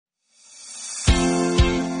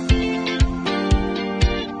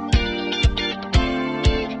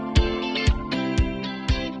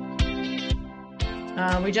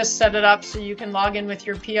We just set it up so you can log in with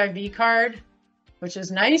your PIV card, which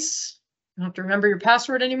is nice. You don't have to remember your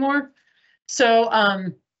password anymore. So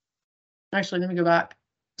actually, let me go back.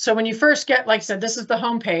 So when you first get, like I said, this is the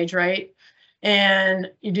home page, right?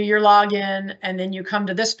 And you do your login, and then you come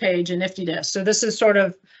to this page in IFTDSS. So this is sort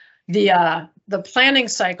of the planning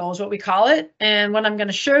cycle is what we call it. And what I'm going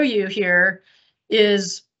to show you here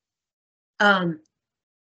is we're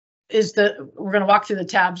going to walk through the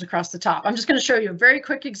tabs across the top. I'm just going to show you a very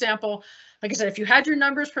quick example. Like I said, if you had your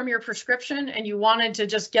numbers from your prescription and you wanted to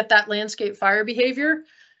just get that landscape fire behavior,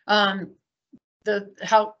 how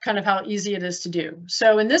easy it is to do.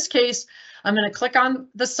 So in this case, I'm going to click on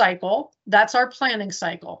the cycle. That's our planning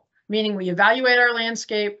cycle, meaning we evaluate our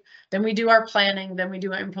landscape, then we do our planning, then we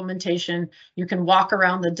do our implementation. You can walk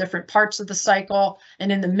around the different parts of the cycle,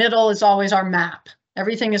 and in the middle is always our map.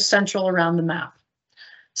 Everything is central around the map.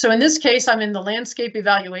 So in this case, I'm in the landscape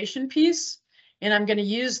evaluation piece, and I'm going to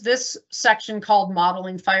use this section called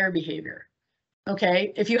modeling fire behavior.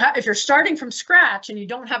 Okay, if you're starting from scratch and you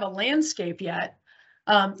don't have a landscape yet,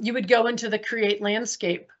 you would go into the create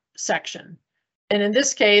landscape section. And in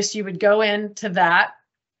this case, you would go into that.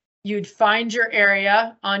 You'd find your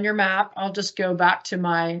area on your map. I'll just go back to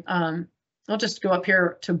my, I'll just go up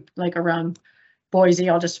here to like around Boise.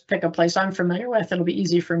 I'll just pick a place I'm familiar with. It'll be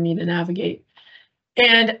easy for me to navigate.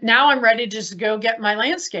 And now I'm ready to just go get my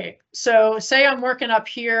landscape. So say I'm working up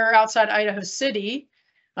here outside Idaho City.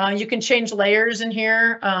 You can change layers in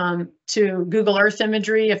here to Google Earth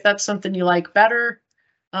imagery if that's something you like better.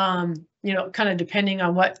 You know, kind of depending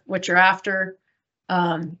on what you're after.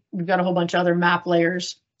 We've got a whole bunch of other map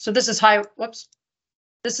layers. So this is sorry about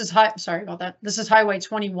that. This is Highway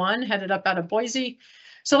 21 headed up out of Boise.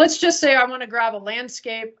 So let's just say I want to grab a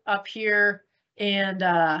landscape up here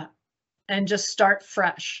and just start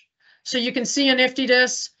fresh. So you can see in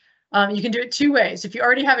IFTDSS, you can do it two ways. If you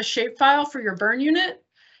already have a shapefile for your burn unit,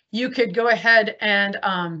 you could go ahead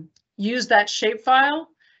and use that shapefile,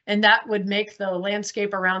 and that would make the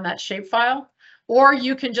landscape around that shapefile, or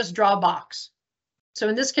you can just draw a box. So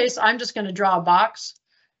in this case, I'm just going to draw a box,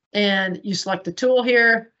 and you select the tool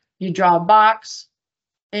here, you draw a box,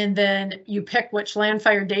 and then you pick which land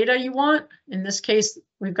fire data you want. In this case,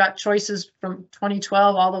 we've got choices from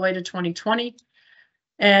 2012 all the way to 2020.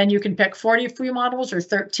 And you can pick 40 free models or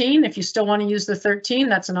 13. If you still want to use the 13,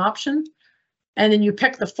 that's an option. And then you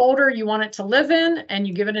pick the folder you want it to live in, and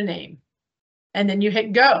you give it a name. And then you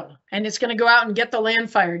hit go, and it's going to go out and get the land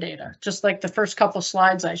fire data, just like the first couple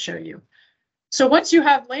slides I show you. So once you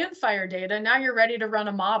have land fire data, now you're ready to run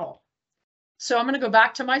a model. So I'm going to go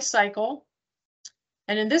back to my cycle.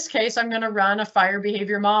 And in this case, I'm going to run a fire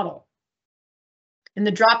behavior model. In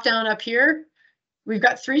the drop down up here, we've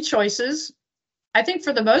got three choices. I think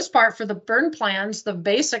for the most part, for the burn plans, the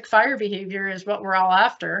basic fire behavior is what we're all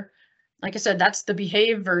after. Like I said, that's the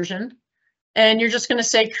behave version. And you're just going to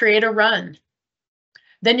say create a run.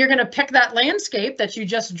 Then you're going to pick that landscape that you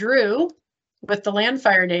just drew with the land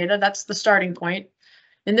fire data. That's the starting point.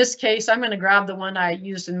 In this case, I'm going to grab the one I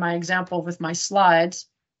used in my example with my slides.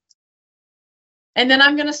 And then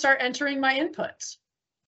I'm going to start entering my inputs.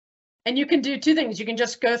 And you can do two things. You can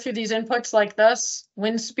just go through these inputs like this: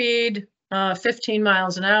 wind speed, 15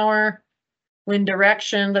 miles an hour, wind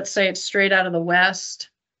direction. Let's say it's straight out of the west.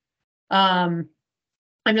 I'm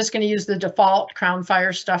just going to use the default crown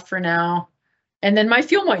fire stuff for now. And then my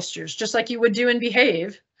fuel moistures, just like you would do in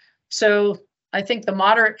behave. So I think the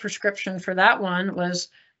moderate prescription for that one was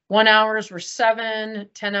 1 hours were 7,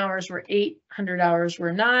 10 hours were 8, 100 hours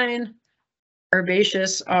were 9.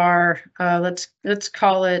 Herbaceous are, let's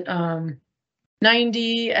call it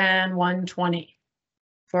 90 and 120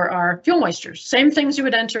 for our fuel moistures. Same things you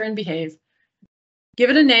would enter in behave. Give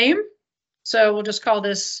it a name. So we'll just call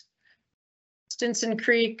this Stinson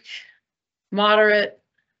Creek moderate.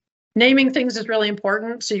 Naming things is really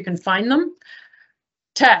important so you can find them.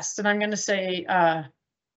 Test, and I'm going to say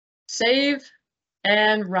save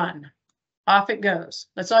and run. Off it goes.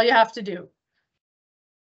 That's all you have to do.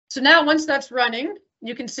 So now once that's running,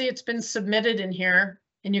 you can see it's been submitted in here,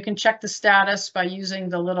 and you can check the status by using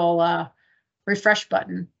the little refresh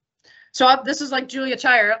button. So this is like Julia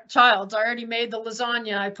Childs. I already made the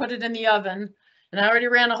lasagna. I put it in the oven, and I already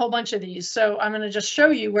ran a whole bunch of these. So I'm going to just show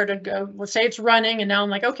you where to go. Let's say it's running, and now I'm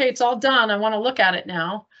like, okay, it's all done. I want to look at it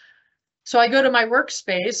now. So I go to my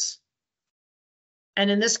workspace,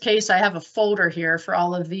 and in this case, I have a folder here for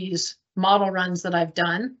all of these model runs that I've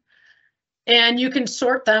done. And you can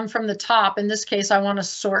sort them from the top. In this case, I want to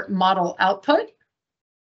sort model output.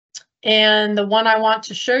 And the one I want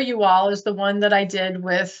to show you all is the one that I did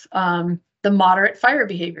with the moderate fire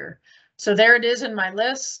behavior. So there it is in my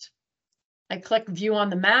list. I click view on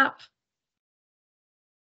the map.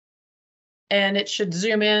 And it should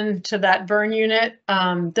zoom in to that burn unit.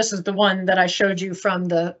 This is the one that I showed you from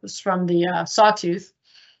the sawtooth.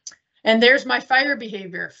 And there's my fire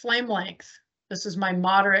behavior, flame length. This is my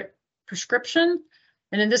moderate prescription.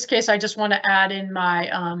 And in this case, I just want to add in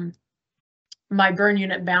my my burn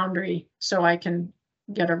unit boundary so I can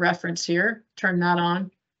get a reference here. Turn that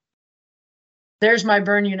on. There's my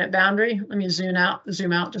burn unit boundary. Let me zoom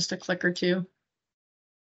out just a click or two.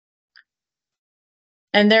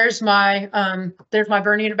 And there's my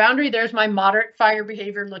burn unit boundary. There's my moderate fire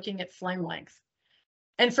behavior looking at flame length.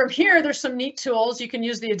 And from here, there's some neat tools. You can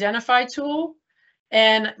use the identify tool,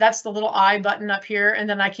 and that's the little I button up here. And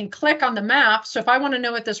then I can click on the map. So if I want to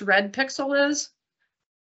know what this red pixel is,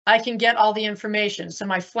 I can get all the information. So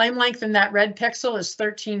my flame length in that red pixel is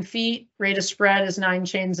 13 feet. Rate of spread is 9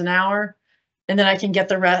 chains an hour. And then I can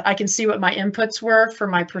get I can see what my inputs were for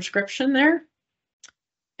my prescription there.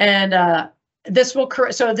 And this will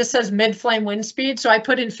correct. So this says mid flame wind speed. So I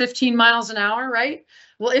put in 15 miles an hour, right?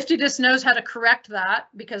 Well, IFTDSS knows how to correct that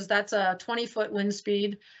because that's a 20-foot wind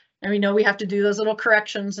speed. And we know we have to do those little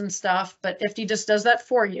corrections and stuff, but IFTDSS does that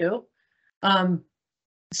for you.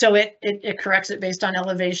 So it corrects it based on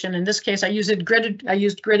elevation. In this case, I used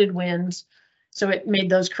gridded winds. So it made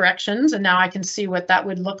those corrections. And now I can see what that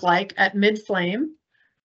would look like at mid flame.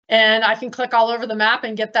 And I can click all over the map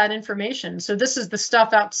and get that information. So this is the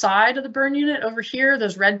stuff outside of the burn unit over here,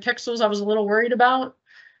 those red pixels I was a little worried about.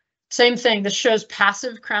 Same thing, this shows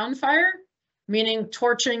passive crown fire, meaning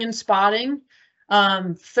torching and spotting,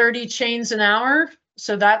 30 chains an hour.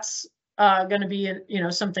 So that's going to be,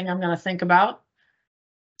 something I'm going to think about.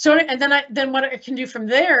 So, and then what I can do from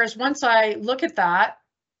there is once I look at that,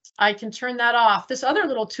 I can turn that off. This other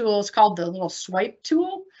little tool is called the little swipe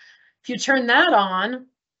tool. If you turn that on,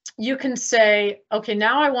 you can say, okay,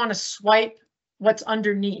 now I want to swipe what's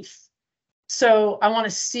underneath. So I want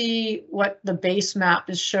to see what the base map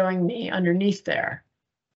is showing me underneath there.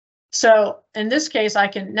 So in this case, I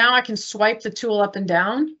can swipe the tool up and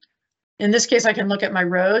down. In this case, I can look at my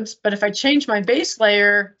roads, but if I change my base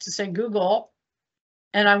layer to say Google,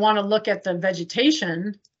 and I want to look at the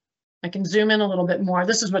vegetation, I can zoom in a little bit more.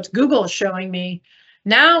 This is what Google is showing me.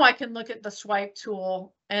 Now I can look at the swipe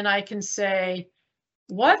tool and I can say,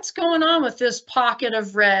 what's going on with this pocket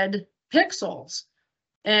of red pixels?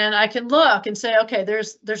 And I can look and say, okay,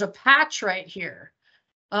 there's a patch right here.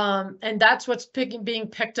 And that's what's being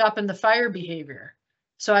picked up in the fire behavior.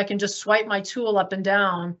 So I can just swipe my tool up and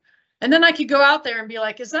down. And then I could go out there and be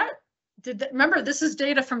like, remember, this is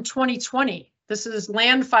data from 2020. This is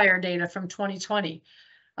land fire data from 2020.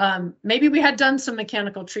 Maybe we had done some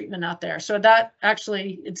mechanical treatment out there. So that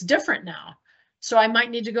actually, it's different now. So I might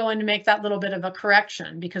need to go in and make that little bit of a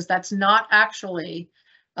correction because that's not actually,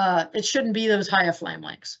 it shouldn't be those high flame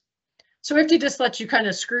lengths. So IFTDSS lets you kind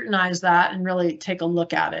of scrutinize that and really take a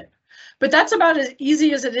look at it. But that's about as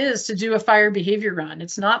easy as it is to do a fire behavior run.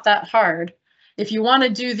 It's not that hard. If you want to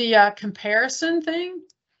do the comparison thing,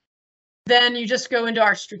 then you just go into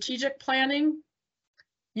our strategic planning.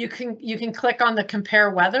 You can click on the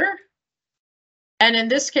compare weather. And in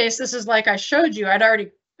this case, this is like I showed you, I'd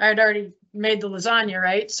already made the lasagna,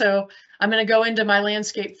 right? So I'm going to go into my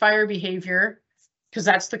landscape fire behavior because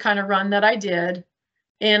that's the kind of run that I did.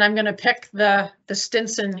 And I'm going to pick the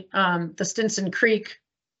Stinson Creek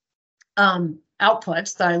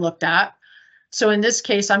outputs that I looked at. So in this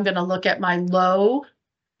case, I'm going to look at my low,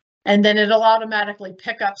 and then it'll automatically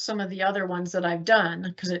pick up some of the other ones that I've done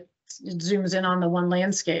because it zooms in on the one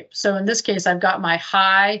landscape. So in this case, I've got my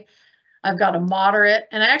high, I've got a moderate,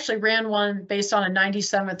 and I actually ran one based on a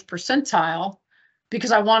 97th percentile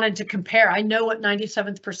because I wanted to compare. I know what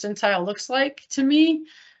 97th percentile looks like to me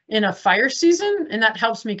in a fire season, and that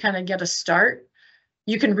helps me kind of get a start.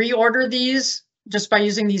 You can reorder these just by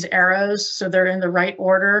using these arrows so they're in the right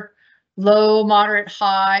order. Low, moderate,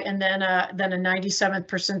 high, and then a 97th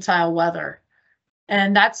percentile weather.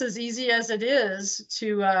 And that's as easy as it is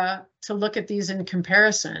to look at these in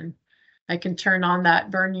comparison. I can turn on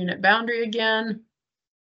that burn unit boundary again,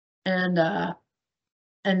 and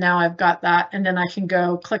now I've got that. And then I can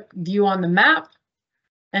go click view on the map,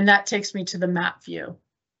 and that takes me to the map view.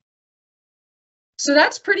 So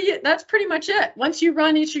that's pretty much it. Once you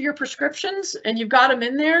run each of your prescriptions and you've got them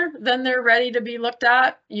in there, then they're ready to be looked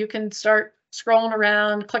at. You can start scrolling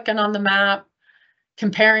around, clicking on the map,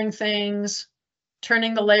 comparing things,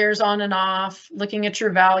 turning the layers on and off, looking at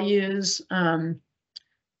your values, all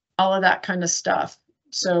of that kind of stuff.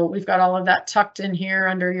 So we've got all of that tucked in here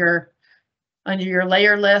under your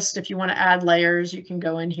layer list. If you want to add layers, you can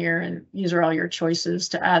go in here, and these are all your choices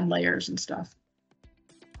to add layers and stuff.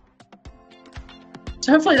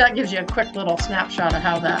 So hopefully that gives you a quick little snapshot of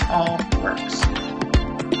how that all works.